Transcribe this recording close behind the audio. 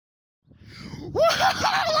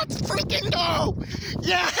Let's freaking go!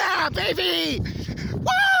 Yeah, baby!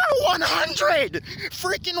 Woo! 100!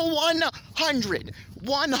 Freaking 100!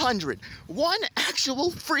 100! One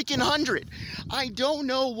actual freaking 100! I don't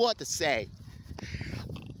know what to say.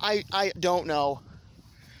 I don't know.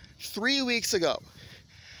 3 weeks ago,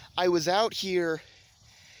 I was out here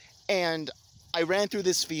and I ran through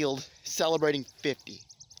this field celebrating 50.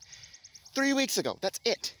 3 weeks ago, that's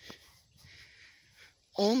it.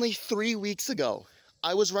 Only 3 weeks ago,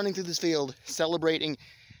 I was running through this field celebrating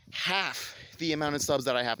half the amount of subs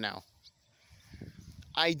that I have now.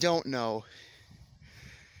 I don't know.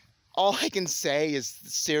 All I can say is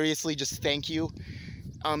seriously just thank you.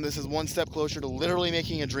 This is one step closer to literally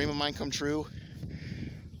making a dream of mine come true.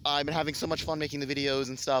 I've been having so much fun making the videos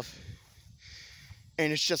and stuff.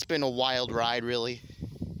 And it's just been a wild ride, really.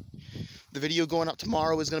 The video going up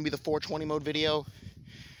tomorrow is going to be the 420 mode video.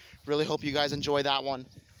 Really hope you guys enjoy that one.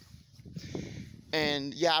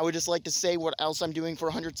 And yeah, I would just like to say what else I'm doing for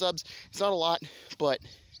 100 subs. It's not a lot, but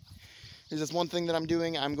there's this one thing that I'm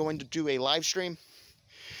doing. I'm going to do a live stream.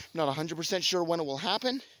 I'm not 100% sure when it will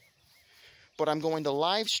happen, but I'm going to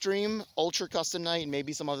live stream Ultra Custom Night and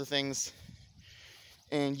maybe some other things.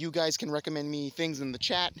 And you guys can recommend me things in the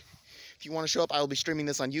chat. If you want to show up, I will be streaming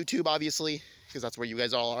this on YouTube, obviously, because that's where you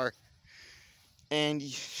guys all are. And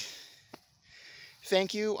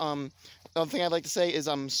thank you. Another thing I'd like to say is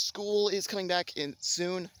school is coming back in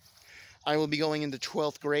soon. I will be going into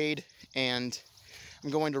 12th grade, and I'm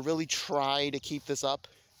going to really try to keep this up.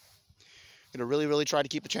 I'm going to really try to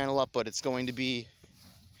keep the channel up, but it's going to be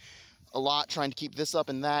a lot trying to keep this up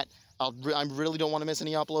and that. I really don't want to miss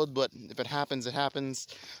any upload, but if it happens, it happens.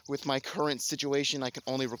 With my current situation, I can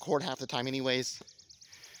only record half the time anyways.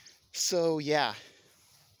 So yeah.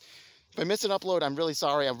 If I miss an upload, I'm really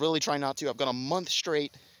sorry. I really try not to. I've got a month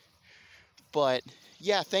straight. But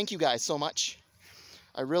yeah, thank you guys so much.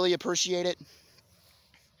 I really appreciate it.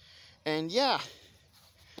 And yeah,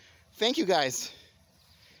 thank you guys.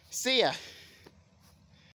 See ya.